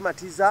tosobola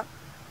gimatiza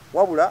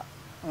wabula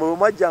mwe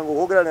mwajjanga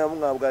okwogera naye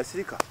nga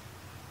bwasirika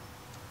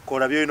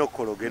kola byolina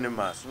okukola ogende mu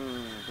maaso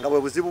nga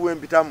bwe buzibu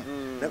bwempitamu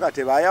naye kati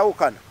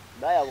tebayawukana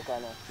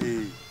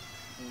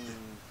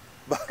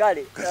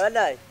kale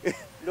abanaye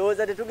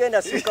ndowooza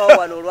tetugenda sukawo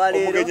wano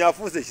olwaleero omugenyi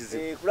afuuse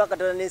ekizibu kulwa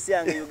Katonda n'ensi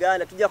yange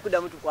Uganda tujja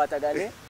kuddamu tukwatagane